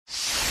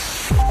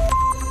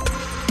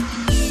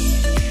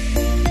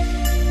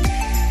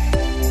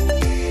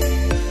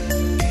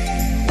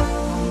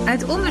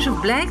Uit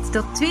onderzoek blijkt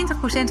dat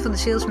 20% van de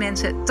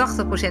salesmensen 80%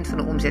 van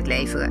de omzet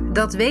leveren.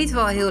 Dat weten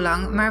we al heel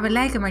lang, maar we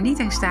lijken maar niet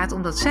in staat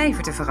om dat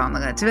cijfer te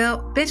veranderen.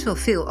 Terwijl best wel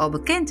veel al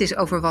bekend is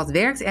over wat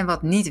werkt en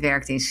wat niet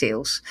werkt in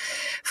sales.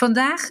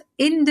 Vandaag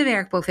in De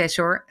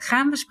Werkprofessor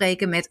gaan we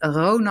spreken met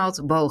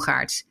Ronald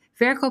Bogaerts.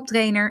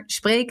 Verkooptrainer,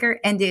 spreker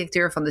en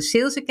directeur van de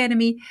Sales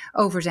Academy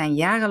over zijn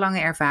jarenlange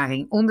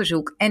ervaring,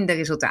 onderzoek en de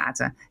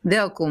resultaten.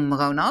 Welkom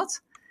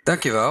Ronald.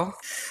 Dankjewel.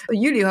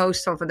 Jullie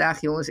host van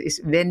vandaag, jongens,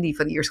 is Wendy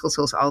van Ierschot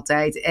zoals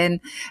altijd.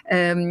 En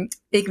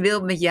ik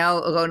wil met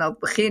jou, Ronald,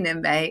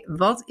 beginnen bij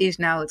wat is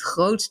nou het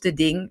grootste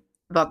ding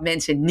wat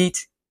mensen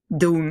niet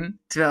doen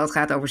terwijl het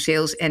gaat over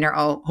sales en er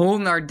al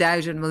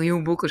 100.000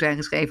 miljoen boeken zijn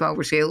geschreven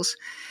over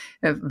sales.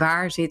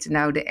 Waar zit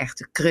nou de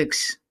echte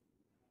crux?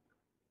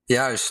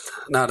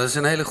 Juist. Nou, dat is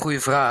een hele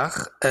goede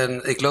vraag.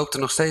 En ik loop er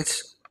nog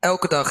steeds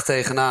elke dag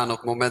tegenaan op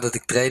het moment dat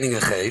ik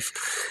trainingen geef.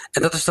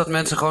 En dat is dat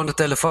mensen gewoon de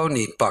telefoon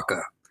niet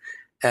pakken.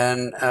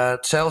 En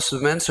zelfs de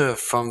mensen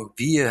van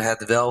wie je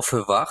het wel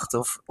verwacht,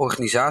 of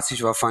organisaties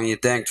waarvan je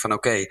denkt van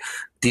oké,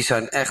 die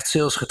zijn echt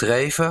sales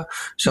gedreven,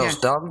 zelfs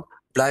dan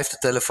blijft de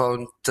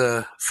telefoon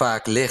te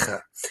vaak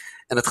liggen.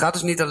 En het gaat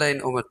dus niet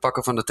alleen om het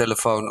pakken van de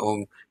telefoon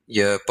om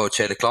je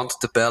potentiële klanten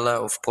te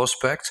bellen of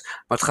prospects,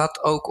 maar het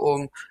gaat ook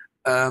om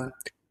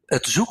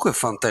het zoeken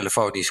van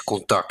telefonisch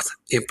contact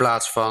in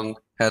plaats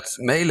van het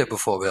mailen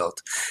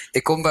bijvoorbeeld.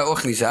 Ik kom bij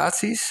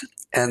organisaties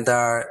en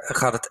daar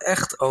gaat het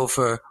echt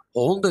over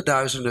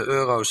honderdduizenden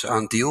euro's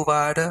aan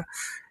dealwaarde.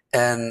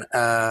 En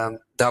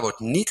daar wordt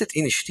niet het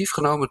initiatief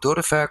genomen door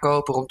de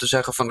verkoper om te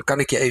zeggen van kan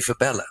ik je even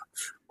bellen?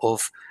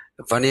 Of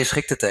wanneer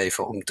schikt het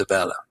even om te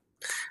bellen?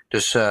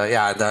 Dus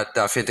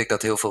daar vind ik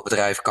dat heel veel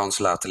bedrijven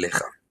kansen laten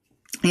liggen.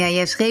 Ja,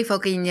 jij schreef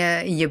ook in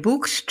je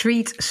boek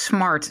Street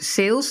Smart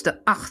Sales,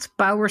 de 8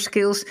 power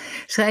skills,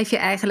 schrijf je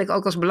eigenlijk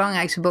ook als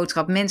belangrijkste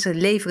boodschap, mensen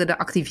leveren de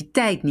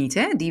activiteit niet,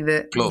 hè, die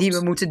we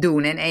moeten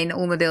doen. En één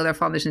onderdeel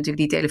daarvan is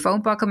natuurlijk die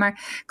telefoon pakken.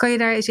 Maar kan je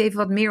daar eens even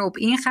wat meer op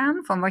ingaan,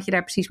 van wat je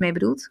daar precies mee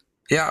bedoelt?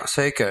 Ja,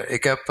 zeker.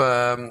 Ik heb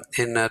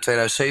in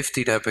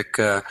 2017 heb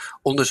ik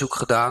onderzoek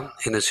gedaan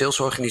in een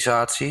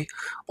salesorganisatie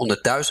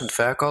onder 1000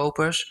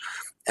 verkopers.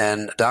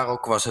 En daar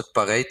ook was het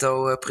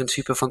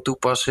Pareto-principe van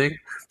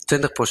toepassing.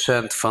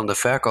 20% van de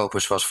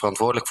verkopers was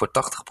verantwoordelijk voor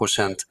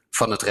 80%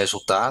 van het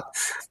resultaat.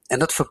 En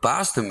dat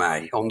verbaasde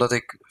mij,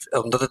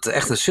 omdat het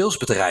echt een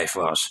salesbedrijf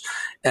was.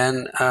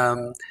 En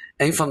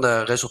een van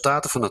de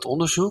resultaten van het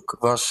onderzoek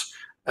was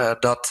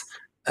dat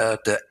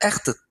de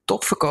echte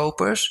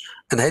topverkopers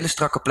een hele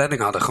strakke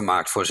planning hadden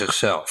gemaakt voor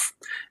zichzelf.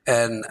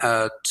 En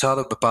ze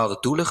hadden bepaalde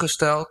doelen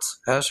gesteld.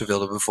 Ze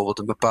wilden bijvoorbeeld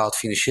een bepaald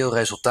financieel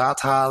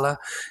resultaat halen.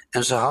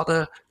 En ze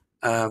hadden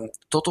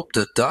tot op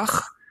de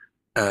dag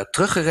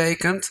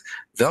teruggerekend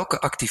welke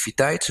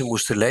activiteit ze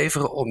moesten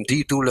leveren om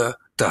die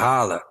doelen te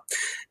halen.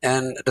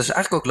 En dat is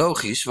eigenlijk ook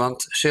logisch,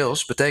 want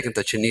sales betekent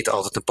dat je niet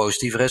altijd een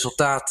positief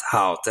resultaat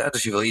haalt. Hè?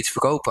 Dus je wil iets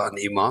verkopen aan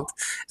iemand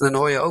en dan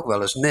hoor je ook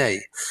wel eens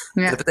nee.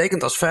 Ja. Dat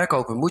betekent als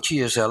verkoper moet je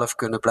jezelf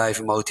kunnen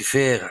blijven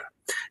motiveren.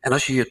 En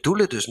als je je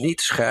doelen dus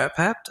niet scherp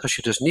hebt, als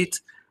je dus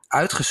niet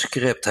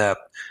uitgescript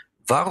hebt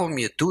waarom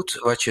je doet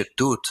wat je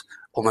doet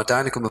om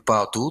uiteindelijk een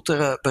bepaald doel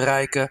te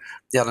bereiken,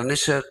 ja, dan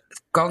is de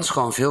kans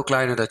gewoon veel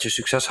kleiner dat je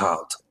succes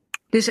haalt.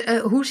 Dus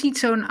hoe ziet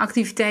zo'n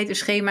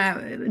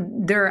activiteitenschema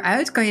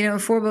eruit? Kan je er een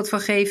voorbeeld van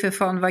geven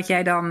van wat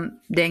jij dan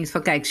denkt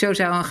van kijk, zo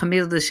zou een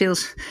gemiddelde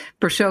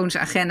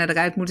salespersoonsagenda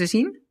eruit moeten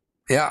zien?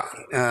 Ja,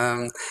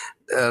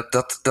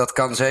 dat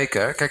kan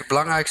zeker. Kijk, het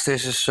belangrijkste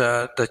is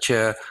dat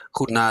je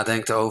goed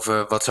nadenkt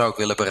over wat zou ik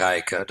willen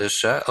bereiken.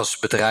 Dus als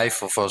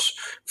bedrijf of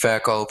als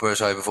verkoper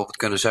zou je bijvoorbeeld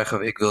kunnen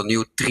zeggen ik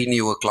wil 3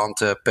 nieuwe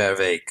klanten per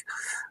week.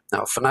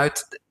 Nou,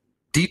 vanuit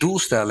die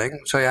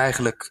doelstelling zou je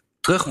eigenlijk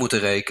terug moeten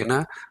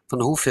rekenen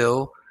van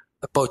hoeveel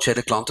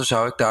potentiële klanten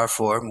zou ik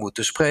daarvoor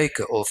moeten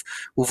spreken. Of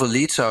hoeveel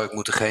leads zou ik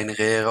moeten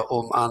genereren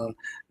om aan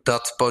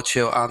dat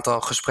potentieel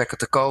aantal gesprekken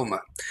te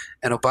komen.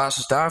 En op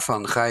basis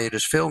daarvan ga je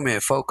dus veel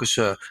meer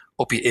focussen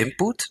op je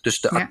input. Dus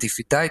de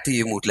activiteit die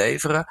je moet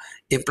leveren.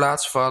 In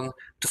plaats van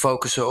te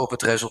focussen op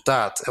het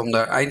resultaat. Om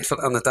daar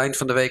aan het eind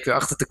van de week weer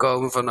achter te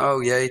komen van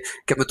oh jee,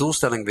 ik heb mijn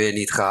doelstelling weer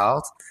niet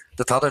gehaald.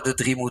 Dat hadden er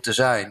 3 moeten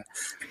zijn.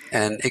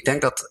 En ik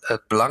denk dat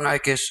het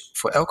belangrijk is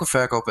voor elke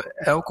verkoper,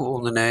 elke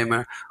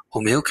ondernemer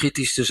om heel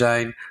kritisch te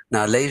zijn.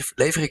 Nou,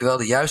 lever ik wel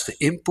de juiste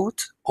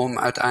input om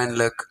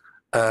uiteindelijk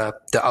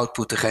de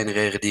output te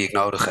genereren die ik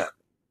nodig heb.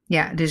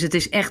 Ja, dus het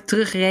is echt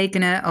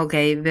terugrekenen.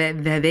 Oké,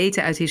 we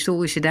weten uit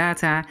historische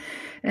data,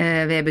 we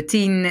hebben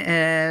 10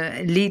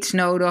 leads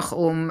nodig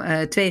om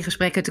 2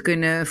 gesprekken te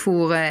kunnen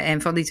voeren.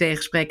 En van die 2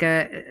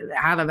 gesprekken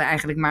halen we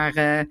eigenlijk maar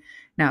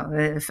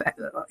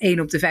 1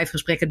 op de 5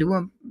 gesprekken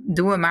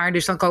doen we maar.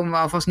 Dus dan komen we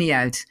alvast niet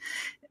uit.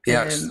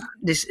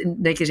 Dus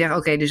dat je zegt,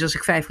 oké, dus als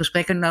ik 5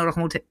 gesprekken nodig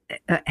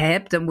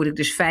heb, dan moet ik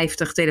dus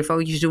 50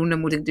 telefoontjes doen. Dan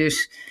moet ik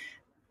dus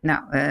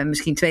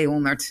misschien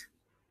 200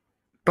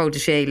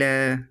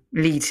 potentiële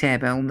leads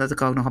hebben, omdat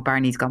ik ook nog een paar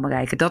niet kan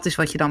bereiken. Dat is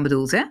wat je dan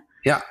bedoelt, hè?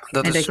 Ja,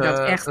 dat je dat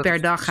echt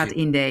per dag gaat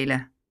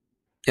indelen.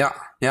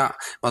 Ja,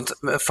 want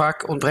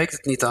vaak ontbreekt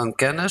het niet aan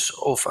kennis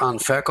of aan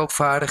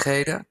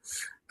verkoopvaardigheden.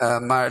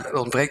 Maar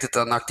ontbreekt het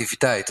aan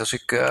activiteit. Als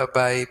ik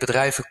bij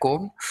bedrijven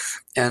kom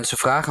en ze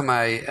vragen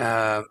mij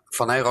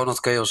van hey Ronald,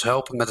 kun je ons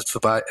helpen met het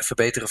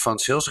verbeteren van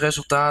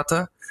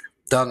salesresultaten?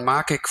 Dan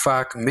maak ik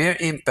vaak meer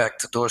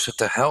impact door ze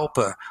te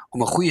helpen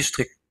om een goede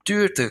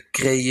structuur te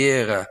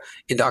creëren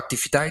in de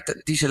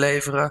activiteiten die ze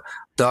leveren,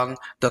 dan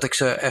dat ik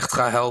ze echt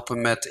ga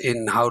helpen met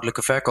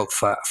inhoudelijke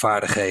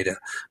verkoopvaardigheden.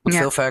 Want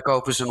veel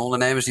verkopers en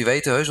ondernemers die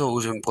weten heus wel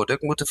hoe ze hun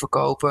product moeten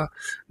verkopen,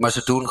 maar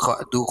ze doen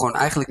gewoon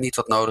eigenlijk niet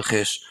wat nodig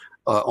is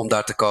om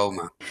daar te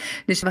komen.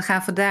 Dus we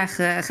gaan vandaag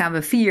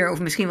 4 of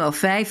misschien wel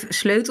 5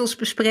 sleutels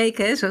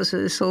bespreken. Hè?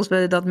 Zoals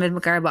we dat met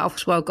elkaar hebben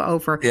afgesproken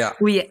over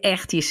hoe je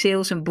echt je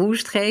sales een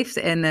boost geeft.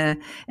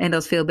 En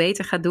dat veel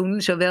beter gaat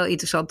doen. Zowel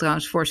interessant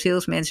trouwens voor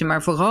salesmensen,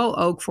 maar vooral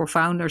ook voor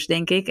founders,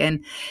 denk ik.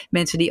 En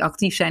mensen die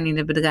actief zijn in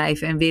het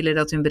bedrijf en willen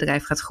dat hun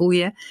bedrijf gaat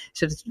groeien.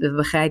 Zodat we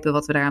begrijpen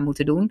wat we daaraan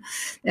moeten doen.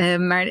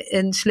 Maar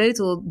een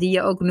sleutel die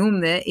je ook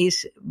noemde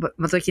is,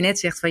 want wat je net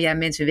zegt van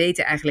mensen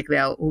weten eigenlijk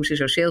wel hoe ze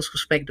zo'n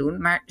salesgesprek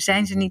doen. Maar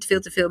zijn ze niet veel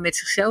te veel met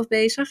zichzelf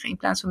bezig in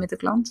plaats van met de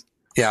klant?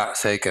 Ja,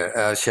 zeker.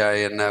 Als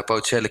jij een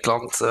potentiële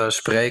klant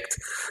spreekt,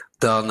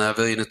 dan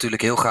wil je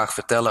natuurlijk heel graag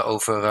vertellen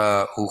over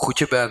hoe goed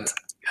je bent,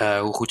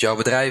 hoe goed jouw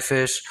bedrijf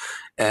is.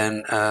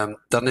 En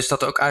dan is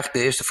dat ook eigenlijk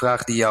de eerste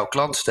vraag die jouw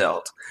klant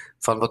stelt.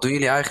 Van wat doen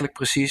jullie eigenlijk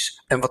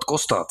precies en wat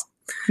kost dat?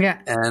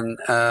 Ja.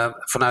 En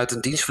vanuit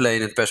een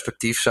dienstverlenend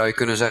perspectief zou je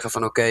kunnen zeggen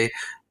van oké,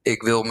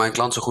 ik wil mijn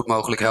klant zo goed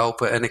mogelijk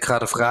helpen en ik ga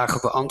de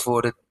vragen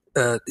beantwoorden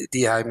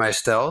die hij mij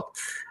stelt.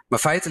 Maar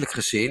feitelijk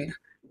gezien,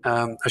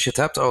 als je het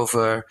hebt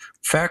over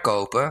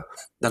verkopen,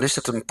 dan is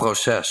het een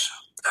proces.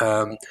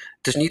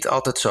 Het is niet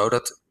altijd zo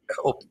dat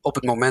op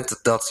het moment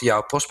dat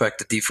jouw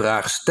prospect die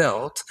vraag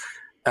stelt,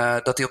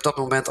 dat hij op dat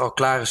moment al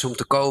klaar is om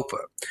te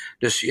kopen.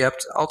 Dus je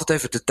hebt altijd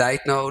even de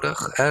tijd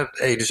nodig.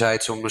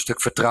 Enerzijds om een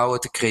stuk vertrouwen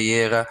te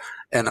creëren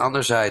en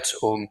anderzijds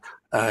om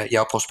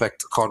jouw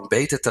prospect gewoon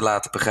beter te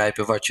laten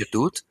begrijpen wat je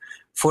doet,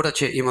 voordat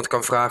je iemand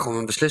kan vragen om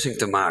een beslissing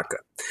te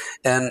maken.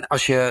 En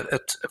als je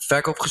het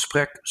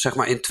verkoopgesprek zeg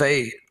maar in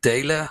 2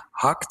 delen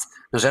hakt,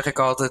 dan zeg ik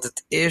altijd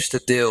het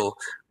eerste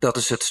deel, dat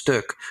is het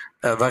stuk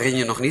waarin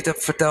je nog niet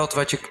hebt verteld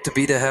wat je te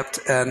bieden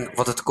hebt en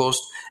wat het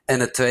kost. En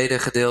het tweede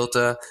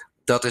gedeelte,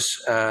 dat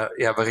is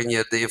waarin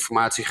je de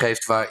informatie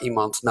geeft waar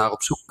iemand naar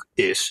op zoek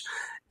is.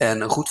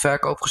 En een goed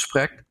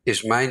verkoopgesprek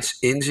is mijns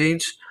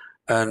inziens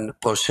een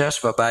proces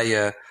waarbij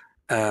je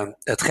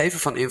het geven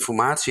van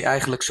informatie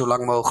eigenlijk zo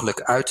lang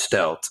mogelijk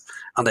uitstelt.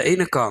 Aan de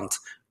ene kant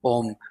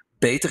om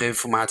betere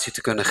informatie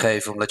te kunnen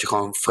geven, omdat je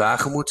gewoon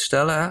vragen moet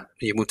stellen. Hè?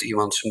 Je moet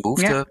iemand zijn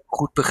behoeften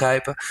goed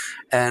begrijpen.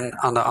 En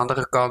aan de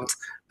andere kant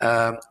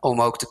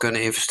om ook te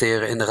kunnen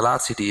investeren in de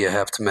relatie die je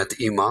hebt met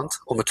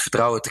iemand, om het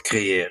vertrouwen te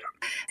creëren.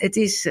 Het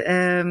is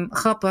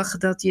grappig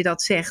dat je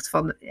dat zegt,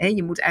 van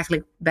je moet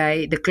eigenlijk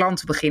bij de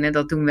klant beginnen.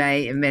 Dat doen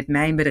wij met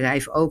mijn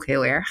bedrijf ook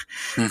heel erg.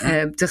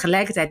 Mm-hmm.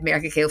 Tegelijkertijd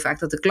merk ik heel vaak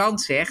dat de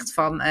klant zegt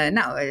van,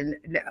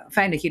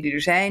 fijn dat jullie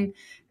er zijn.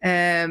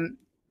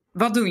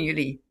 Wat doen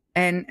jullie?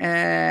 En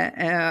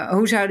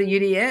hoe zouden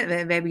jullie, we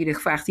hebben jullie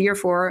gevraagd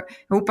hiervoor,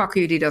 hoe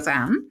pakken jullie dat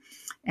aan?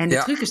 En de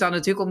truc is dan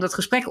natuurlijk om dat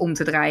gesprek om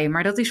te draaien.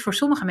 Maar dat is voor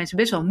sommige mensen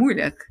best wel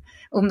moeilijk.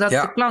 Omdat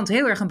de klant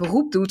heel erg een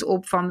beroep doet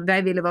op van,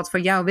 wij willen wat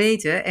van jou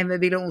weten. En we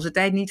willen onze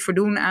tijd niet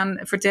verdoen aan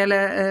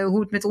vertellen hoe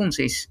het met ons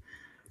is.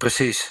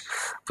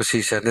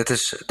 Precies. En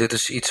dit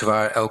is iets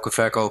waar elke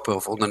verkoper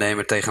of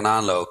ondernemer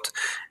tegenaan loopt.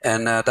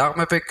 En daarom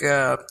heb ik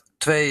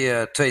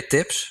twee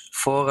tips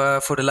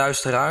voor de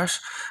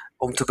luisteraars.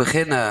 Om te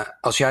beginnen,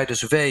 als jij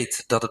dus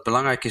weet dat het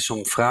belangrijk is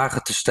om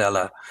vragen te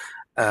stellen,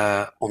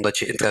 omdat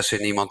je interesse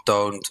in iemand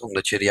toont,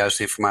 omdat je de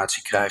juiste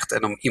informatie krijgt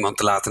en om iemand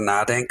te laten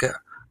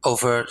nadenken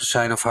over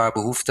zijn of haar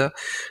behoeften,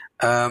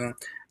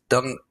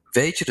 dan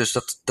weet je dus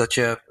dat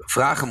je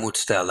vragen moet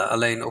stellen.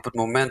 Alleen op het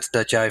moment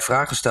dat jij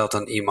vragen stelt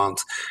aan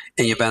iemand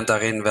en je bent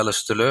daarin wel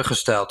eens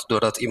teleurgesteld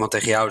doordat iemand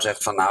tegen jou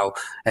zegt van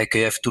kun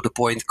je even to the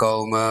point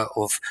komen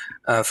of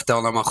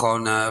vertel nou maar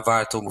gewoon waar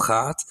het om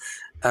gaat.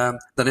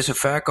 Dan is een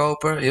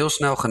verkoper heel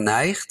snel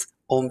geneigd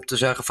om te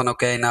zeggen van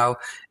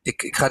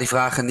ik ga die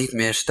vragen niet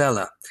meer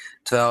stellen.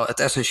 Terwijl het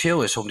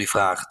essentieel is om die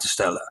vragen te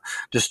stellen.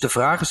 Dus de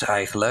vraag is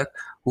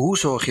eigenlijk, hoe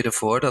zorg je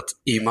ervoor dat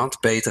iemand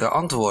betere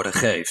antwoorden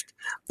geeft?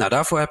 Nou,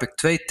 daarvoor heb ik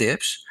 2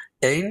 tips.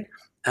 1,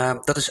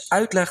 dat is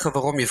uitleggen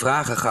waarom je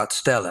vragen gaat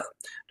stellen.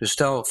 Dus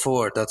stel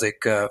voor dat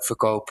ik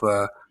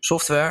verkoop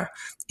software.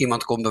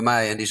 Iemand komt bij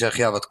mij en die zegt,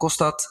 wat kost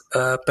dat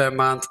per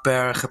maand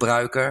per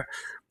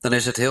gebruiker? Dan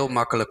is het heel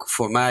makkelijk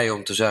voor mij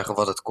om te zeggen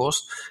wat het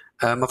kost.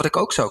 Maar wat ik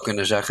ook zou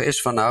kunnen zeggen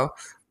is van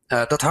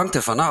dat hangt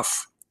er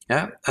vanaf.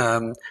 Ja?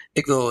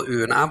 Ik wil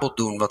u een aanbod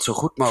doen wat zo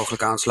goed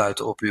mogelijk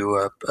aansluit op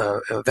uw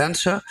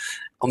wensen.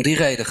 Om die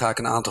reden ga ik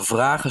een aantal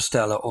vragen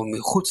stellen om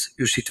goed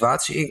uw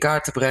situatie in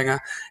kaart te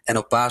brengen. En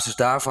op basis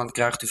daarvan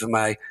krijgt u van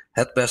mij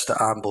het beste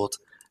aanbod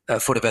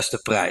voor de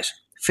beste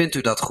prijs. Vindt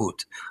u dat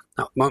goed?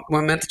 Nou, op het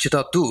moment dat je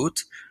dat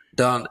doet,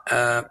 dan,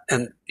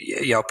 en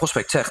jouw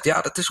prospect zegt,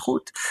 dat is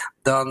goed,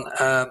 dan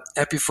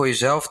heb je voor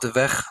jezelf de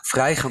weg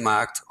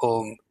vrijgemaakt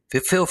om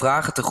veel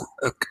vragen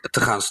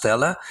te gaan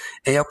stellen.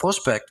 En jouw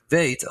prospect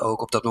weet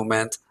ook op dat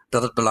moment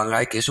dat het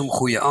belangrijk is om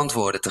goede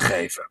antwoorden te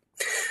geven.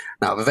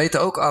 Nou, we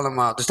weten ook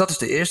allemaal, dus dat is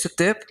de eerste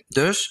tip.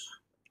 Dus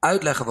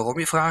uitleggen waarom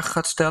je vragen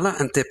gaat stellen.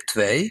 En tip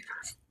 2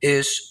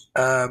 is,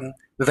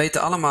 we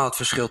weten allemaal het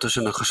verschil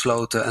tussen een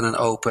gesloten en een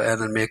open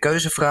en een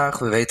meerkeuzevraag.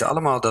 We weten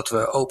allemaal dat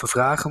we open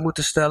vragen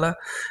moeten stellen.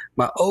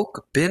 Maar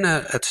ook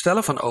binnen het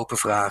stellen van open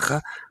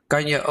vragen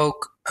kan je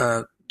ook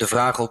de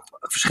vraag op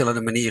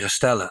verschillende manieren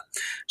stellen.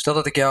 Stel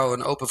dat ik jou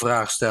een open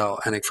vraag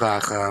stel en ik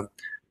vraag,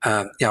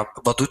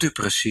 wat doet u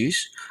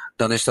precies?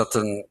 Dan is dat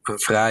een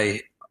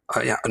vrij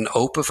een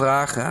open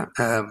vraag,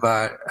 hè,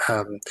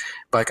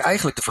 waar ik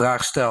eigenlijk de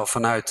vraag stel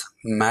vanuit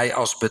mij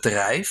als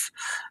bedrijf,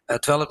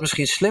 terwijl het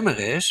misschien slimmer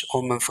is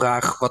om een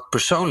vraag wat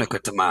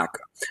persoonlijker te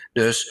maken.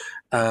 Dus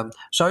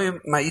zou je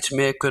mij iets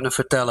meer kunnen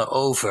vertellen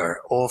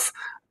over? Of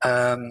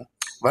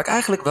waar ik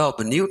eigenlijk wel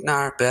benieuwd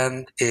naar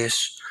ben,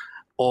 is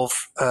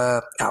of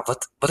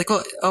wat ik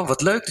wil. Oh,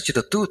 wat leuk dat je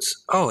dat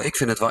doet. Oh, ik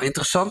vind het wel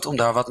interessant om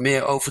daar wat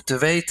meer over te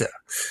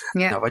weten.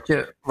 Ja. Nou,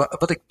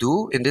 wat ik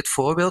doe in dit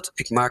voorbeeld,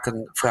 ik maak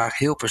een vraag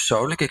heel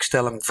persoonlijk. Ik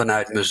stel hem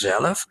vanuit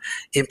mezelf,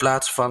 in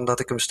plaats van dat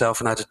ik hem stel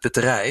vanuit het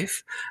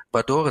bedrijf,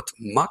 waardoor het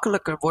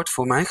makkelijker wordt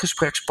voor mijn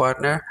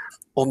gesprekspartner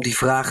om die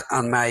vraag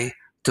aan mij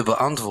te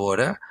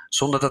beantwoorden,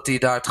 zonder dat hij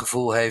daar het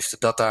gevoel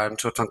heeft dat daar een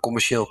soort van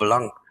commercieel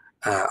belang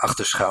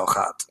achter schuil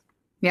gaat.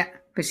 Ja,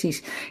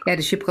 precies. Ja,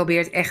 dus je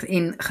probeert echt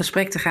in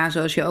gesprek te gaan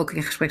zoals je ook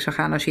in gesprek zou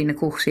gaan als je in de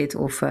kroeg zit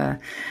of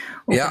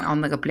een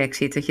andere plek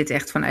zit. Dat je het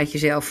echt vanuit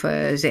jezelf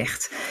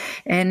zegt.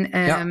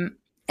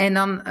 En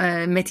dan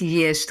met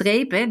die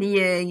streep, hè,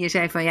 die je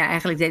zei van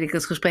eigenlijk deel ik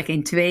het gesprek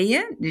in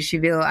tweeën. Dus je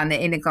wil aan de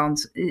ene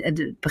kant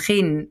het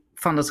begin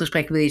van het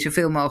gesprek wil je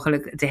zoveel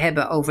mogelijk te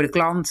hebben over de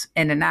klant.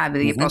 En daarna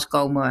wil je pas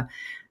komen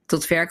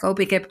tot verkoop.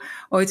 Ik heb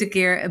ooit een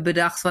keer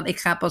bedacht van ik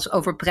ga pas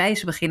over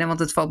prijzen beginnen, want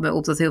het valt me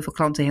op dat heel veel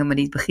klanten helemaal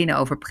niet beginnen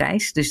over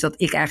prijs. Dus dat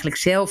ik eigenlijk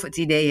zelf het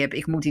idee heb,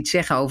 ik moet iets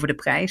zeggen over de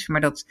prijs,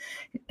 maar dat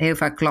heel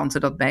vaak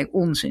klanten dat bij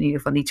ons in ieder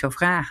geval niet zo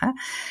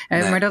vragen.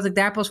 Nee. Maar dat ik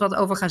daar pas wat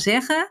over ga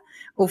zeggen,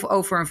 of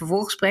over een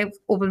vervolggesprek,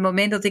 op het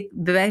moment dat ik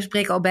bij wijze van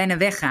spreken al bijna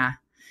wegga.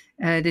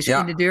 Dus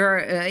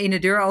in de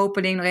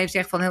deuropening nog even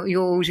zeggen van,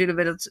 joh, hoe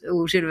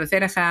zullen we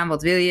verder gaan?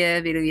 Wat wil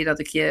je? Wil je dat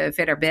ik je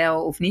verder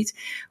bel of niet?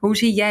 Hoe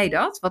zie jij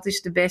dat? Wat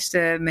is de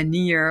beste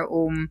manier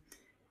om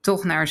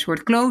toch naar een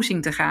soort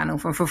closing te gaan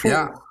of een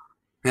vervolg?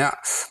 Ja.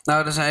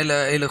 Nou, dat is een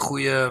hele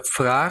goede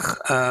vraag.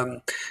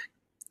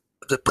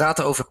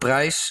 Praten over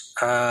prijs.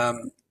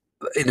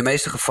 In de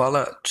meeste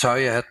gevallen zou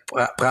je het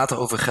praten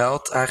over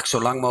geld eigenlijk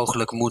zo lang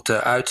mogelijk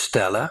moeten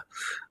uitstellen.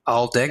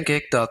 Al denk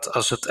ik dat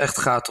als het echt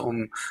gaat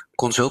om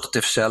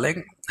consultative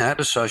selling,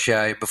 dus als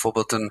jij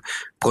bijvoorbeeld een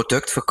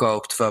product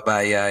verkoopt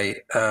waarbij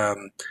jij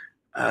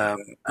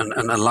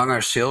een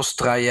langer sales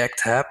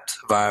traject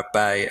hebt,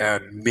 waarbij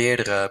er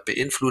meerdere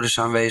beïnvloeders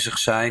aanwezig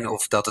zijn,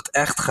 of dat het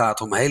echt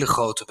gaat om hele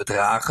grote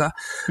bedragen,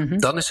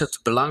 dan is het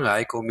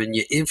belangrijk om in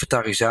je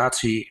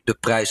inventarisatie de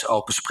prijs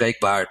al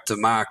bespreekbaar te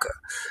maken.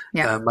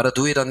 Ja. Maar dat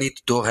doe je dan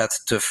niet door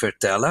het te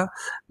vertellen,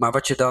 maar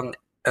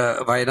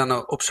waar je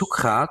dan op zoek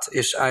gaat,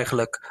 is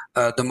eigenlijk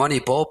de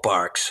money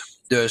ballparks.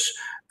 Dus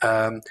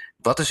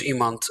wat is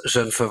iemand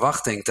zijn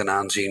verwachting ten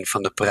aanzien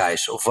van de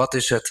prijs? Of wat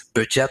is het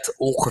budget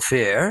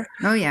ongeveer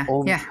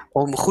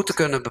om goed te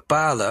kunnen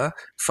bepalen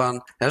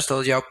van, stel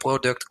dat jouw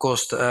product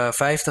kost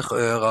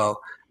 €50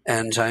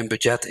 en zijn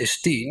budget is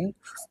 10.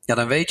 Ja,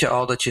 dan weet je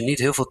al dat je niet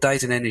heel veel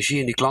tijd en energie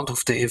in die klant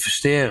hoeft te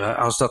investeren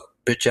als dat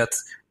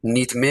budget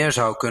niet meer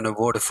zou kunnen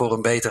worden voor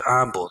een beter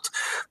aanbod.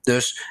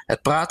 Dus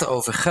het praten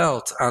over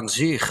geld aan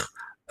zich,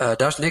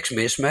 daar is niks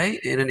mis mee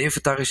in een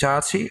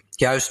inventarisatie.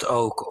 Juist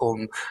ook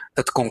om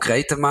het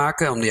concreet te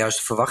maken, om de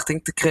juiste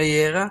verwachting te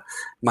creëren.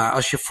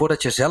 Maar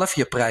voordat je zelf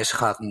je prijs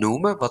gaat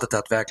noemen, wat het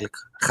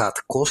daadwerkelijk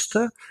gaat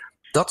kosten,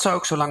 dat zou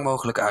ik zo lang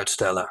mogelijk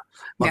uitstellen.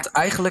 Want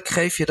eigenlijk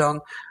geef je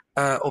dan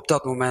op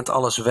dat moment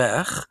alles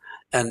weg.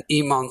 En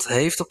iemand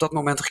heeft op dat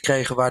moment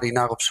gekregen waar hij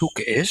naar op zoek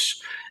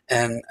is.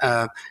 En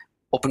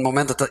op het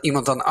moment dat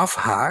iemand dan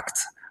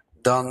afhaakt,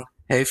 dan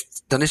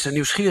is de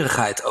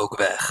nieuwsgierigheid ook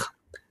weg.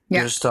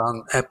 Ja. Dus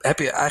dan heb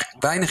je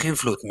eigenlijk weinig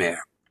invloed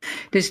meer.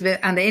 Dus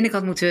aan de ene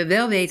kant moeten we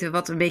wel weten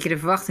wat een beetje de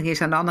verwachting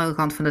is aan de andere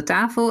kant van de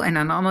tafel. En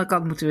aan de andere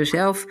kant moeten we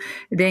zelf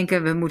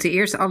denken, we moeten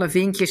eerst alle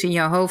vinkjes in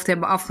jouw hoofd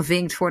hebben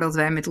afgevinkt voordat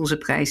wij met onze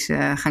prijs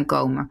gaan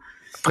komen.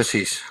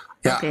 Precies.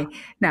 Ja. Oké.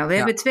 Nou, we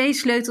hebben 2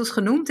 sleutels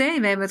genoemd. Hè?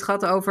 We hebben het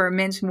gehad over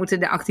mensen moeten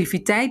de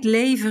activiteit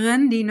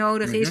leveren die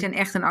nodig is. En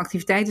echt een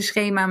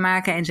activiteitenschema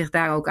maken en zich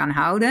daar ook aan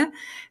houden.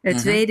 Het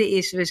tweede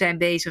is, we zijn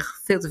bezig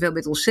veel te veel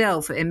met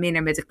onszelf en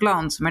minder met de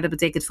klant. Maar dat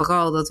betekent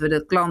vooral dat we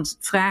de klant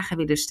vragen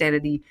willen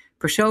stellen die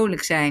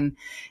persoonlijk zijn.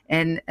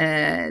 En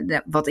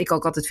wat ik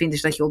ook altijd vind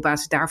is dat je op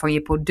basis daarvan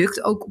je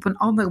product ook op een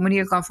andere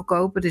manier kan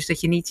verkopen. Dus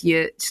dat je niet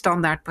je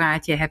standaard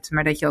praatje hebt,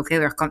 maar dat je ook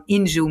heel erg kan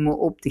inzoomen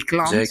op die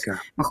klant.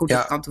 Zeker. Maar goed,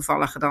 dat kan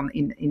toevallig dan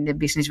in de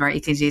business waar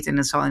ik in zit. En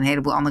dat zal in een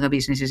heleboel andere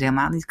businesses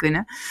helemaal niet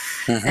kunnen.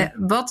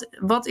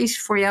 Wat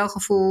is voor jouw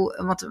gevoel,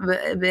 want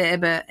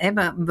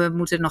we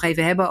moeten het nog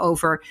even hebben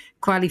over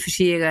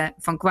kwalificeren,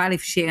 van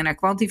kwalificeren naar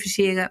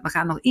kwantificeren. We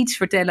gaan nog iets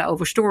vertellen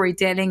over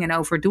storytelling en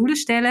over doelen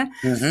stellen.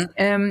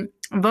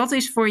 Wat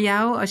is voor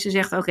jou als je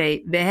zegt,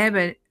 oké, we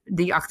hebben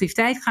die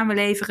activiteit gaan we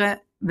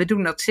leveren. We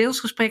doen dat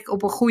salesgesprek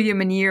op een goede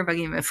manier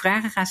waarin we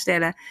vragen gaan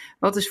stellen.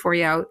 Wat is voor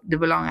jou de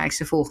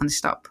belangrijkste volgende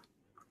stap?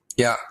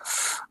 Ja,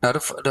 nou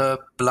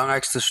de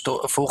belangrijkste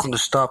volgende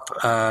stap,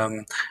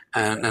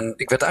 en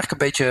ik werd eigenlijk een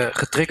beetje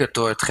getriggerd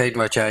door hetgeen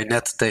wat jij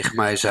net tegen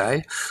mij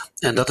zei.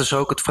 En dat is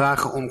ook het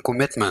vragen om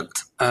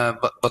commitment.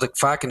 Wat ik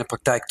vaak in de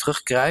praktijk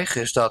terugkrijg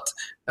is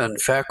dat een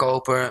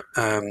verkoper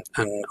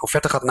een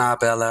offerte gaat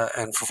nabellen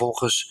en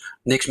vervolgens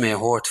niks meer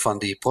hoort van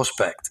die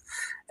prospect.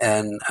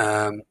 En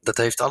dat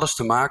heeft alles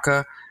te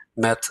maken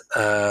met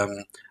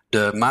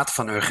de mate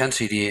van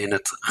urgentie die je in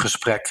het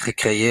gesprek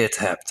gecreëerd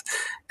hebt.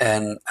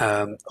 En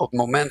op het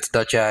moment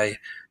dat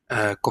jij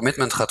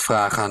commitment gaat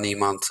vragen aan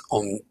iemand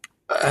om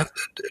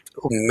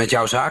met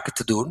jouw zaken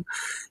te doen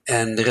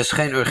en er is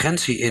geen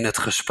urgentie in het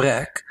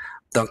gesprek,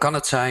 dan kan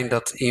het zijn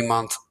dat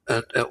iemand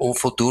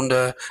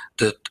onvoldoende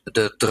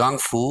de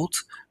drang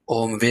voelt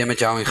om weer met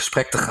jou in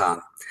gesprek te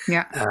gaan.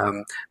 Ja.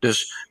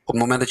 Dus op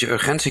het moment dat je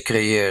urgentie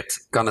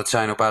creëert, kan het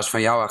zijn op basis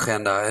van jouw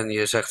agenda en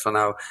je zegt van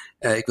nou,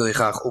 ik wil je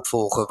graag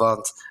opvolgen,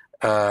 want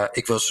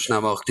ik wil zo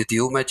snel mogelijk de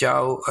deal met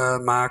jou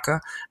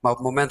maken. Maar op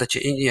het moment dat je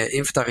in je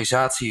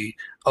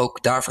inventarisatie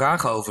ook daar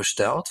vragen over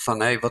stelt, van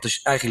hey, wat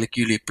is eigenlijk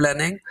jullie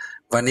planning?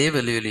 Wanneer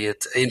willen jullie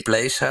het in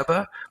place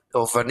hebben?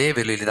 Of wanneer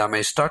willen jullie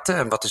daarmee starten?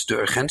 En wat is de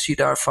urgentie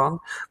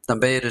daarvan? Dan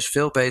ben je dus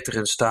veel beter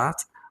in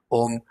staat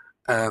om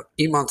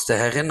iemand te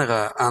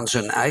herinneren aan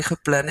zijn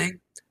eigen planning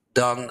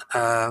dan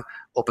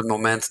op het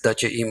moment dat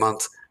je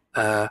iemand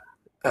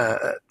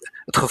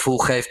het gevoel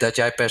geeft dat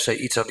jij per se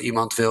iets aan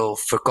iemand wil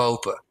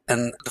verkopen.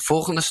 En de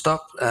volgende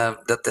stap,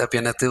 dat heb je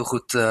net heel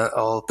goed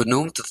al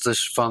benoemd, dat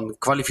is van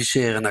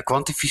kwalificeren naar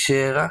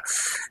kwantificeren.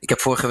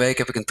 Vorige week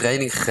heb ik een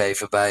training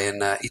gegeven bij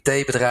een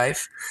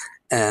IT-bedrijf.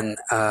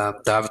 En daar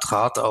hebben we het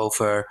gehad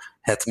over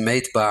het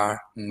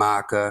meetbaar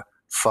maken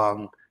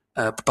van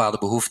bepaalde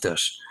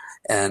behoeftes.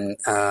 En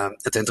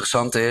het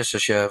interessante is,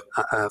 als je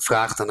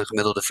vraagt aan een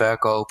gemiddelde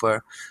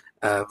verkoper,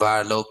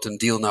 waar loopt een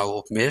deal nou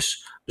op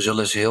mis? Dan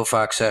zullen ze heel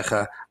vaak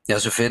zeggen, ja,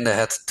 ze vinden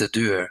het te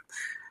duur.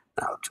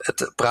 Nou,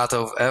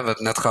 we hebben het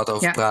net gehad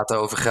over praten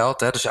over geld.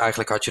 Hè? Dus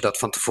eigenlijk had je dat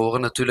van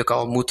tevoren natuurlijk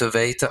al moeten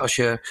weten als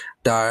je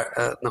daar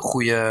een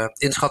goede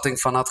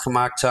inschatting van had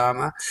gemaakt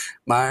samen.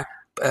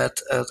 Maar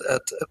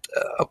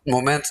op het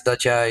moment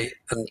dat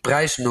jij een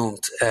prijs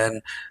noemt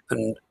en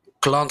een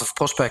klant of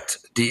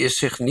prospect die is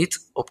zich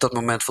niet op dat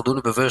moment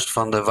voldoende bewust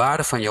van de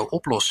waarde van jouw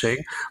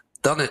oplossing,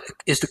 dan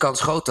is de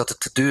kans groot dat het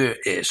te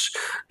duur is.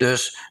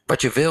 Dus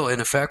wat je wil in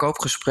een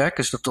verkoopgesprek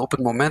is dat op het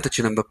moment dat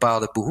je een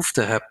bepaalde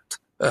behoefte hebt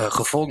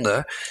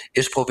gevonden,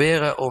 is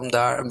proberen om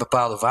daar een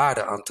bepaalde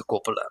waarde aan te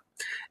koppelen.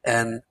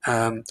 En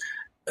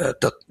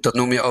dat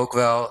noem je ook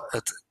wel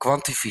het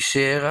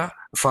kwantificeren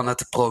van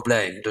het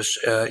probleem.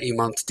 Dus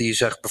iemand die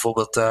zegt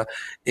bijvoorbeeld,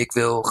 ik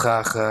wil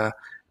graag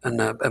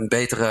een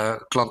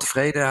betere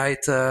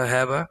klanttevredenheid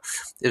hebben.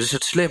 Dus is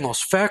het slim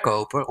als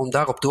verkoper om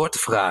daarop door te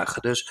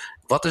vragen. Dus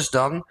wat is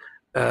dan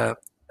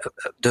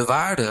de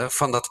waarde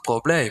van dat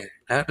probleem?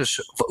 Hè?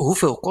 Dus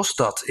hoeveel kost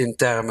dat in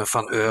termen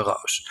van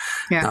euro's?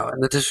 Ja. Nou,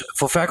 en het is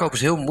voor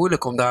verkopers heel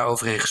moeilijk om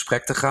daarover in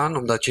gesprek te gaan,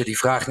 omdat je die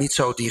vraag niet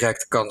zo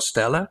direct kan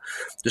stellen.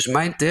 Dus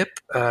mijn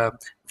tip,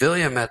 wil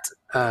je met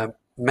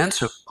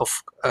mensen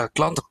of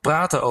klanten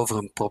praten over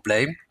een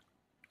probleem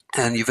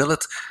en je wil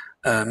het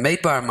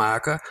meetbaar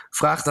maken,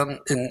 vraag dan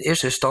in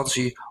eerste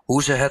instantie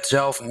hoe ze het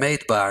zelf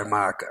meetbaar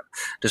maken.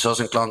 Dus als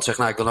een klant zegt,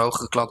 nou, ik wil een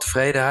hogere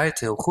klanttevredenheid,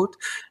 heel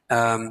goed.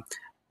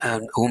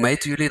 En hoe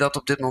meten jullie dat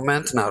op dit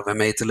moment? Nou, wij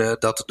meten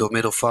dat door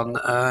middel van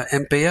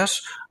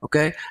NPS.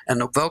 Oké.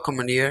 En op welke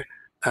manier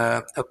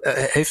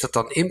heeft dat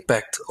dan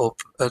impact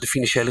op de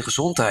financiële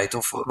gezondheid?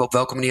 Of op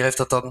welke manier heeft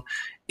dat dan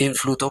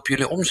invloed op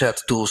jullie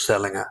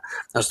omzetdoelstellingen?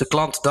 Als de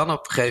klant dan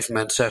op een gegeven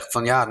moment zegt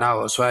van ja,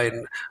 nou, als wij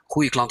een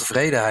goede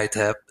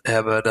klanttevredenheid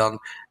hebben,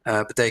 dan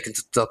betekent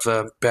het dat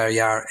we per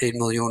jaar 1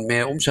 miljoen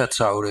meer omzet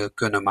zouden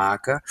kunnen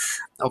maken.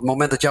 Op het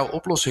moment dat jouw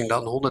oplossing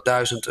dan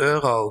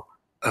 €100.000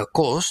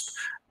 kost,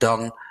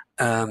 dan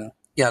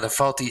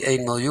valt die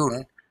 1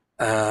 miljoen,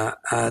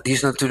 die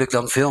is natuurlijk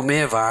dan veel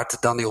meer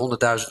waard dan die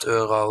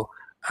 €100.000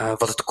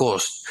 wat het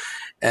kost.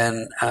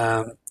 En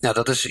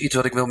dat is iets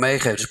wat ik wil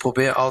meegeven. Dus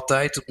probeer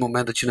altijd op het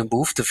moment dat je een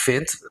behoefte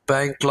vindt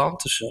bij een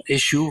klant, dus een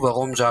issue,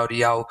 waarom zou die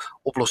jouw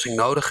oplossing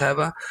nodig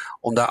hebben,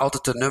 om daar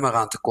altijd een nummer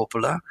aan te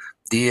koppelen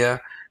die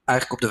je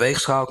eigenlijk op de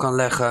weegschaal kan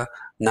leggen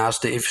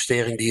naast de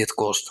investering die het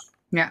kost.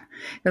 Ja,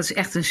 dat is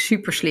echt een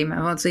super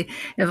slimme. Want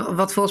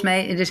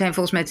er zijn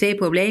volgens mij 2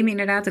 problemen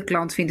inderdaad. De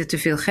klant vindt het te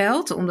veel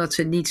geld, omdat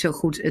ze niet zo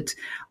goed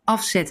het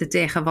afzetten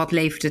tegen wat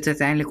levert het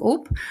uiteindelijk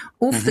op.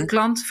 Of de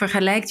klant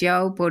vergelijkt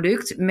jouw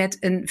product met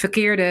een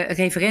verkeerde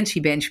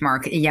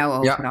referentiebenchmark in jouw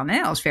ogen dan,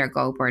 hè, als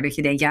verkoper. Dat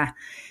je denkt, ja,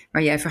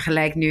 Maar jij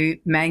vergelijkt nu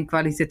mijn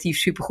kwalitatief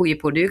supergoeie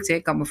producten.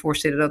 Ik kan me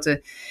voorstellen dat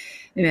de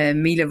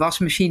Miele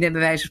wasmachine,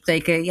 bij wijze van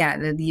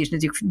spreken, die is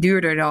natuurlijk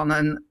duurder dan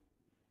een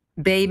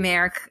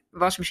B-merk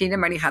wasmachine,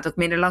 maar die gaat ook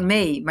minder lang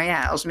mee. Maar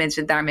ja, als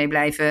mensen daarmee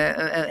blijven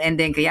en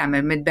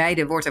denken, met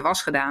beide wordt er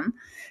was gedaan.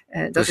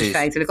 Dat is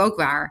feitelijk ook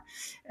waar.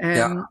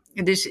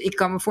 Dus ik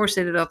kan me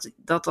voorstellen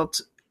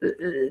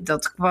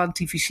dat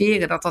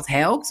kwantificeren, dat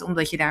helpt.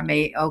 Omdat je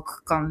daarmee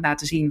ook kan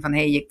laten zien van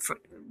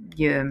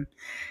je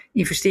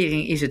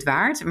investering is het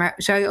waard. Maar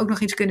zou je ook nog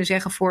iets kunnen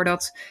zeggen voor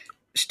dat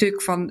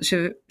stuk van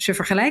ze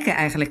vergelijken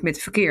eigenlijk met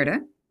de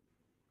verkeerde?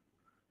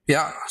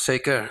 Ja,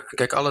 zeker.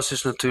 Kijk, alles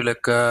is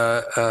natuurlijk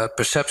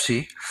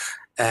perceptie.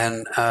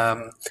 En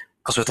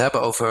als we het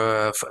hebben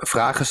over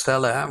vragen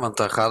stellen, hè, want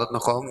daar gaat het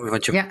nog om.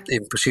 Want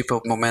in principe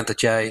op het moment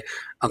dat jij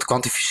aan het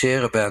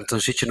kwantificeren bent, dan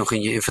zit je nog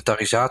in je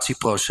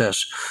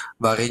inventarisatieproces,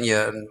 waarin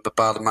je een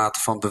bepaalde mate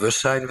van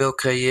bewustzijn wil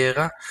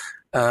creëren.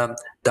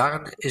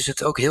 Daarin is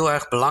het ook heel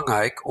erg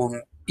belangrijk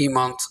om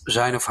iemand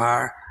zijn of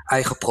haar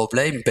eigen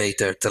probleem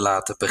beter te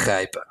laten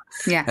begrijpen.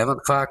 Ja.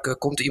 Want vaak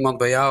komt iemand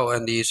bij jou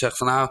en die zegt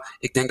van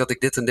ik denk dat ik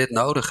dit en dit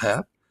nodig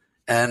heb.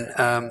 En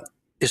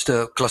is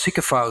de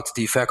klassieke fout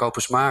die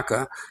verkopers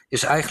maken,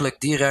 is eigenlijk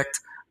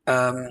direct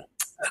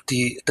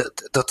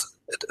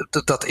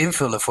dat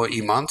invullen voor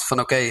iemand. Van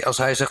oké, als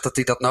hij zegt dat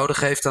hij dat nodig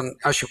heeft, dan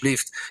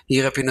alsjeblieft,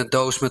 hier heb je een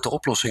doos met de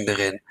oplossing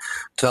erin.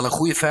 Terwijl een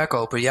goede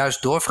verkoper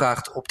juist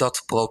doorvraagt op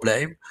dat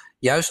probleem.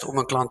 Juist om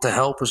een klant te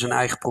helpen zijn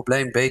eigen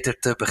probleem beter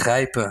te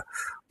begrijpen.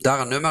 Daar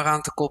een nummer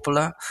aan te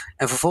koppelen.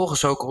 En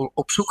vervolgens ook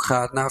op zoek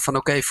gaat naar van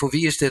oké, voor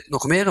wie is dit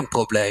nog meer een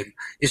probleem?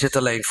 Is dit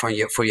alleen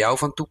voor jou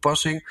van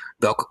toepassing?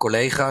 Welke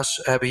collega's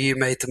hebben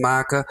hiermee te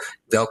maken?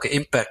 Welke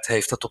impact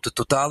heeft dat op de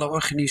totale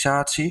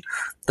organisatie?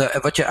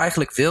 Wat je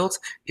eigenlijk wilt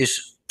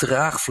is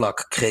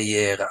draagvlak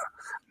creëren.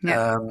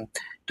 Ja.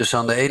 Dus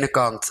aan de ene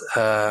kant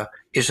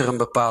is er een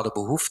bepaalde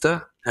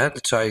behoefte.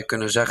 Dat zou je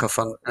kunnen zeggen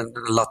van een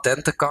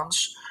latente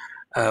kans.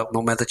 Op het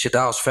moment dat je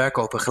daar als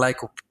verkoper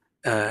gelijk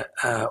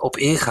op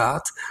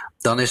ingaat,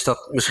 dan is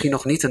dat misschien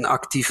nog niet een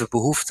actieve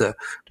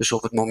behoefte. Dus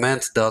op het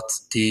moment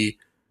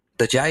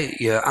dat jij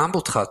je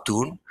aanbod gaat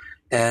doen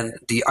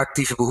en die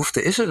actieve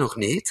behoefte is er nog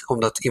niet,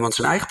 omdat iemand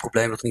zijn eigen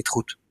probleem nog niet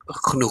goed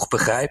genoeg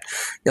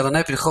begrijpt, dan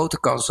heb je de grote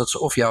kans dat ze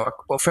of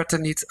jouw offerte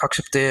niet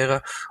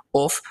accepteren,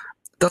 of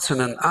dat ze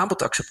een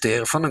aanbod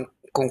accepteren van een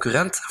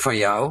concurrent van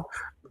jou,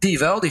 die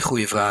wel die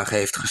goede vragen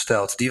heeft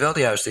gesteld, die wel de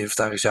juiste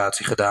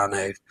inventarisatie gedaan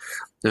heeft.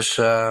 Dus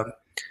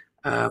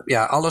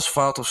alles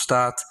valt of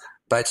staat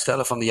bij het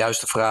stellen van de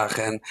juiste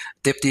vragen. En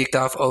de tip die ik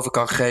daarover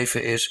kan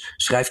geven is,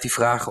 schrijf die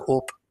vragen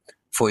op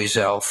voor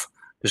jezelf.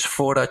 Dus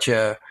voordat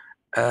je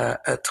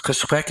het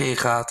gesprek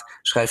ingaat,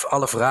 schrijf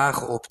alle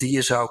vragen op die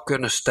je zou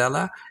kunnen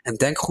stellen. En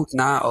denk goed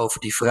na over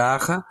die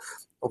vragen.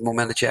 Op het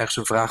moment dat je ergens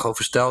een vraag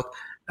over stelt,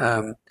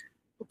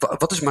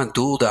 wat is mijn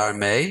doel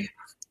daarmee?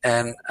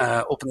 En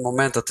op het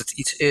moment dat het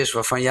iets is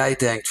waarvan jij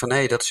denkt van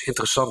dat is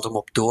interessant om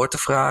op door te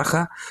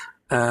vragen,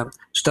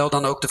 stel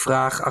dan ook de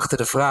vraag achter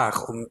de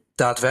vraag om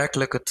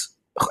daadwerkelijk het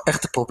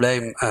echte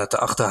probleem te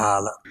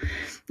achterhalen.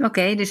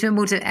 Oké, dus we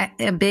moeten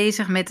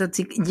bezig met dat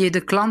je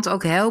de klant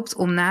ook helpt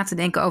om na te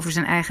denken over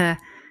zijn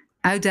eigen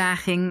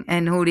uitdaging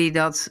en hoe hij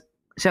dat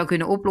zou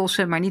kunnen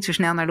oplossen, maar niet zo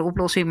snel naar de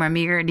oplossing, maar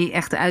meer die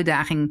echte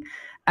uitdaging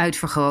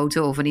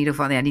uitvergroten, of in ieder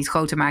geval niet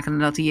groter maken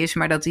dan dat hij is,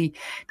 maar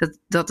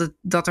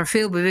dat er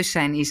veel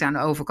bewustzijn is aan de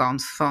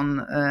overkant van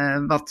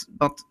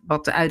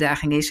wat de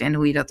uitdaging is en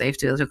hoe je dat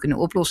eventueel zou kunnen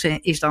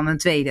oplossen, is dan een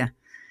tweede.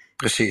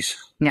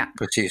 Precies. Ja.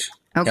 Precies.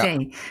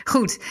 Oké,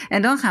 goed.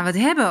 En dan gaan we het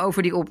hebben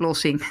over die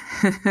oplossing.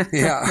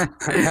 Ja.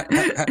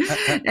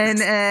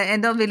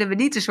 En dan willen we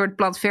niet een soort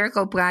plat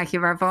verkooppraatje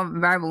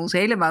waar we ons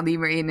helemaal niet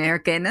meer in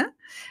herkennen.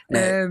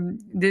 Nee.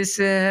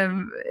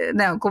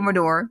 Kom maar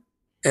door.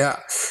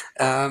 Ja,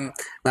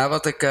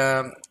 wat ik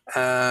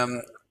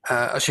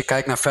als je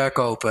kijkt naar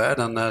verkopen,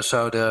 dan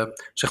zou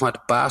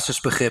de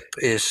basisbegrip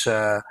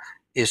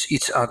is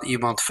iets aan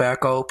iemand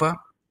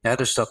verkopen. Ja,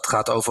 dus dat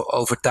gaat over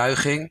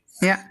overtuiging.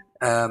 Ja.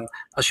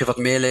 Als je wat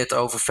meer leert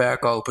over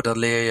verkopen, dan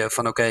leer je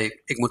van oké,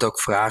 ik moet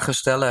ook vragen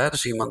stellen.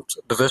 Dus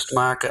iemand bewust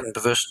maken en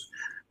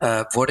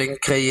bewustwording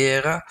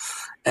creëren.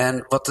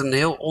 En wat een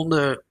heel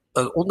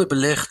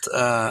onderbelicht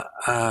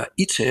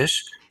iets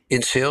is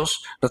in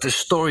sales, dat is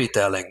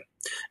storytelling.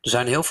 Er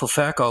zijn heel veel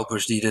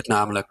verkopers die dit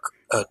namelijk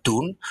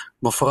doen,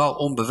 maar vooral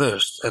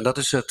onbewust. En dat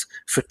is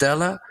het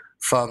vertellen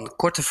van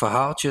korte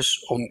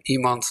verhaaltjes om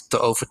iemand te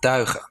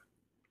overtuigen.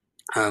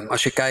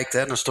 Als je kijkt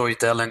naar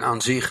storytelling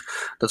aan zich,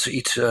 dat is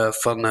iets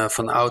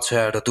van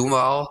oudsher, dat doen we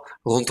al,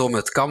 rondom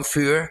het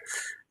kampvuur.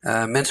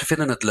 Mensen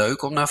vinden het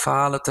leuk om naar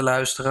verhalen te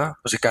luisteren.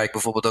 Als ik kijk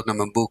bijvoorbeeld ook naar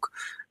mijn boek,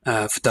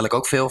 vertel ik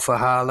ook veel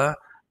verhalen.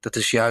 Dat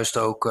is juist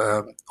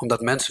ook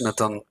omdat mensen het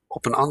dan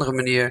op een andere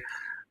manier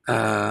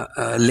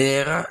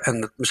leren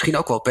en het misschien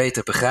ook wel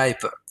beter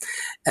begrijpen.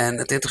 En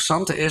het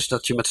interessante is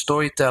dat je met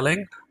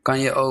storytelling kan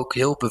je ook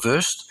heel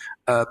bewust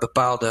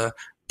bepaalde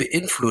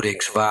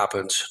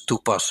beïnvloedingswapens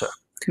toepassen.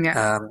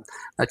 Ja.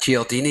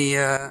 Cialdini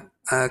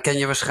ken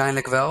je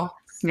waarschijnlijk wel.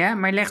 Ja,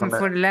 maar leg hem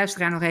voor de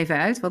luisteraar nog even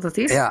uit wat dat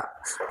is. Ja,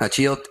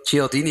 nou,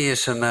 Cialdini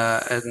is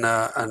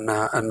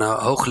een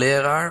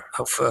hoogleraar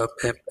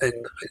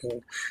in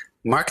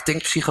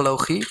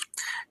marketingpsychologie.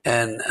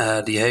 En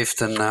die heeft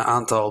een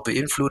aantal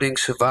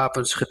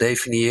beïnvloedingswapens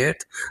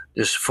gedefinieerd.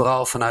 Dus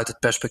vooral vanuit het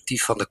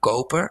perspectief van de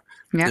koper.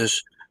 Ja.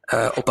 Dus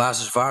op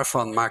basis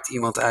waarvan maakt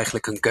iemand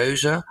eigenlijk een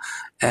keuze.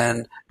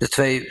 En de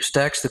 2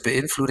 sterkste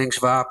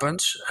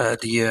beïnvloedingswapens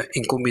die je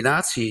in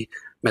combinatie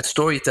met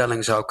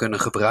storytelling zou kunnen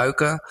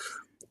gebruiken,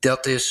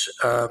 dat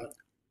is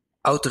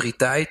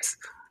autoriteit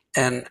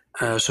en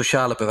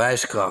sociale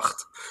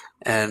bewijskracht.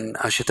 En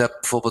als je het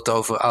hebt bijvoorbeeld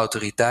over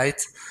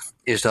autoriteit,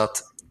 is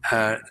dat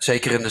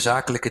zeker in de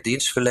zakelijke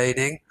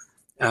dienstverlening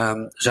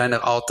zijn er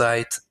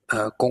altijd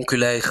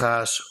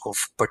conculega's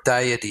of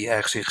partijen die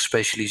ergens in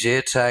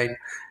gespecialiseerd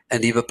zijn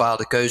en die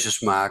bepaalde keuzes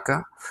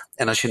maken.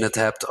 En als je het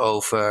hebt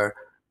over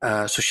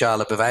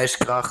sociale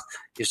bewijskracht,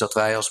 is dat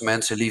wij als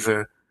mensen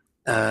liever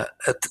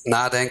het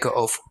nadenken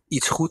of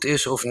iets goed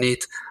is of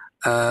niet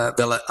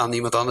wel aan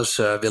iemand anders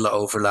willen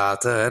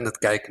overlaten. Hè.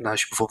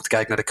 Als je bijvoorbeeld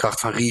kijkt naar de kracht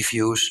van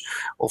reviews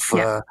of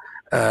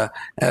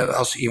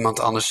als iemand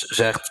anders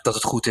zegt dat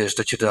het goed is,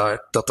 dat je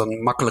dat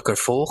dan makkelijker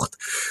volgt.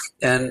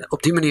 En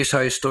op die manier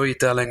zou je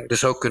storytelling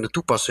dus ook kunnen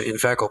toepassen in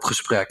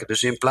verkoopgesprekken.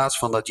 Dus in plaats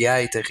van dat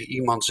jij tegen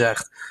iemand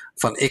zegt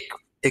van ik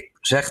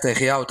zeg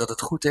tegen jou dat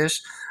het goed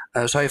is,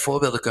 zou je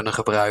voorbeelden kunnen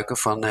gebruiken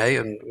van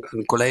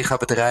een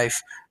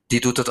collega-bedrijf die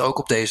doet het ook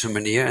op deze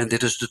manier en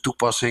dit is de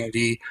toepassing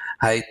die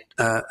hij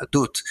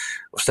doet.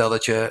 Of stel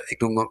dat ik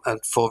noem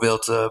een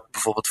voorbeeld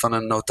bijvoorbeeld van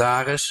een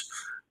notaris.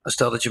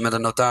 Stel dat je met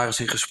een notaris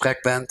in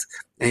gesprek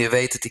bent en je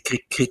weet dat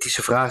hij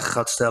kritische vragen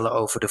gaat stellen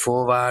over de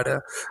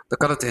voorwaarden, dan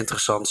kan het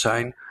interessant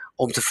zijn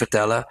om te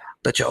vertellen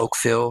dat je ook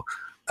veel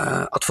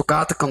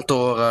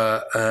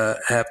advocatenkantoren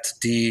hebt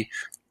die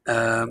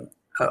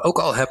ook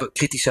al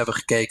kritisch hebben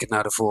gekeken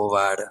naar de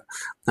voorwaarden.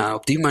 Nou,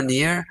 op die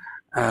manier,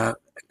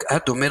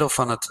 door middel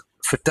van het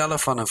vertellen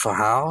van een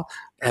verhaal,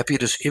 heb je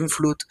dus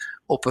invloed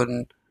op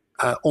een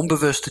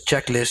onbewuste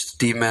checklist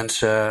die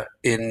mensen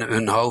in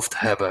hun hoofd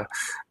hebben.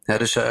 Ja,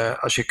 dus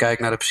als je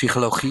kijkt naar de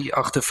psychologie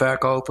achter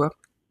verkopen,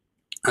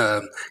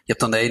 je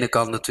hebt aan de ene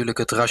kant natuurlijk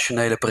het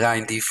rationele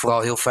brein die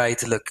vooral heel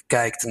feitelijk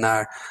kijkt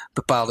naar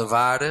bepaalde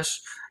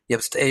waardes. Je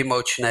hebt het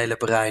emotionele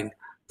brein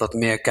dat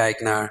meer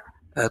kijkt naar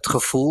het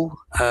gevoel.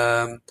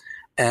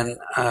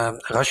 En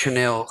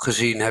rationeel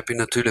gezien heb je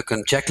natuurlijk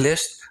een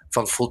checklist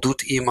van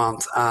voldoet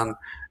iemand aan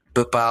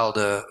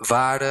bepaalde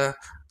waarden,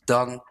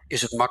 dan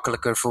is het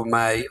makkelijker voor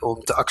mij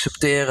om te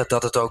accepteren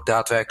dat het ook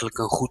daadwerkelijk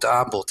een goed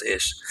aanbod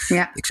is.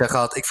 Ja. Ik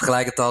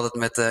vergelijk het altijd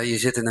met je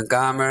zit in een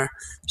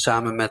kamer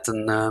samen met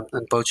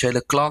een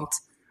potentiële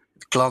klant.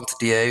 De klant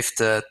die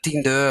heeft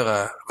 10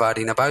 deuren waar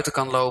die naar buiten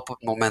kan lopen op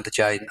het moment dat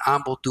jij een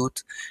aanbod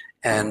doet.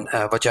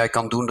 En wat jij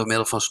kan doen door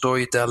middel van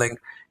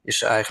storytelling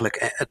is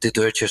eigenlijk de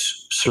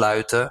deurtjes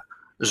sluiten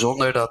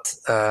zonder dat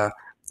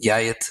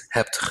jij het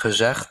hebt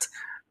gezegd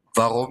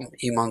waarom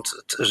iemand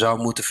het zou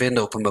moeten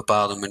vinden op een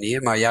bepaalde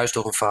manier, maar juist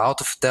door een verhaal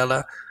te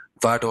vertellen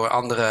waardoor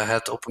anderen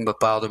het op een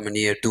bepaalde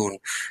manier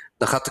doen.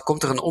 Dan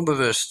komt er een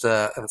onbewust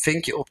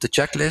vinkje op de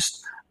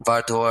checklist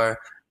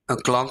waardoor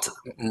een klant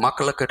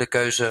makkelijker de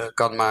keuze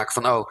kan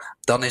maken van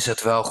dan is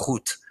het wel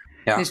goed.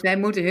 Ja. Dus wij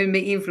moeten hun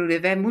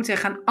beïnvloeden. Wij moeten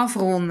gaan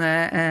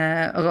afronden,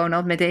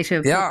 Ronald, met deze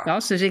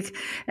podcast. Ja. Dus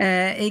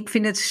ik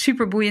vind het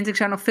super boeiend. Ik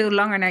zou nog veel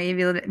langer naar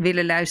je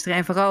willen luisteren.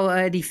 En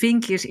vooral die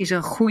vinkjes is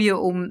een goede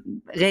om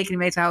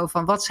rekening mee te houden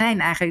van wat zijn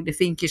eigenlijk de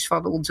vinkjes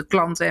van onze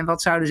klanten en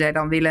wat zouden zij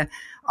dan willen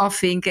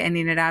afvinken en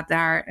inderdaad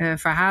daar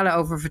verhalen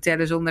over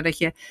vertellen zonder dat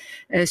je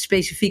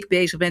specifiek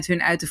bezig bent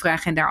hun uit te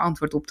vragen en daar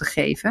antwoord op te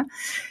geven.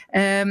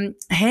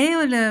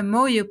 Hele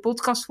mooie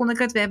podcast vond ik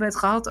het. We hebben het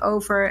gehad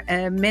over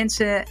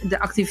mensen de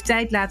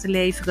activiteit laten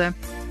leveren,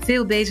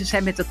 veel bezig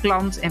zijn met de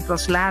klant en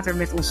pas later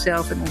met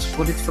onszelf en ons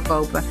product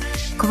verkopen.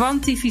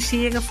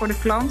 Kwantificeren voor de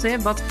klant.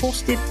 Hè. Wat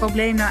kost dit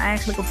probleem nou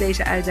eigenlijk of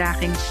deze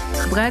uitdaging? Het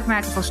gebruik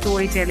maken van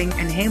storytelling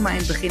en helemaal in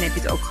het begin heb je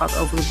het ook gehad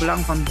over het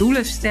belang van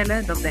doelen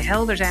stellen. Dat we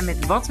helder zijn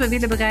met wat we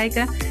willen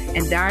bereiken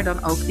en daar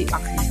dan ook die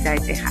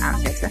activiteit tegenaan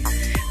zetten.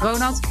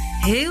 Ronald,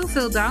 heel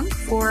veel dank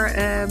voor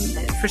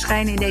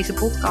verschijnen in deze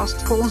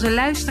podcast. Voor onze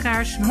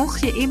luisteraars,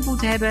 mocht je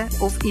input hebben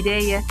of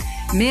ideeën,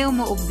 mail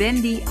me op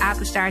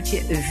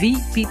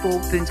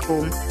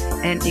wendy@vpeople.com.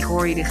 En ik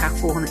hoor jullie graag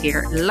volgende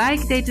keer.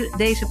 Like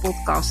deze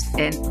podcast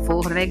en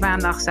volgende week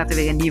maandag staat er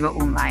weer een nieuwe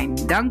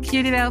online. Dank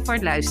jullie wel voor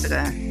het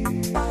luisteren.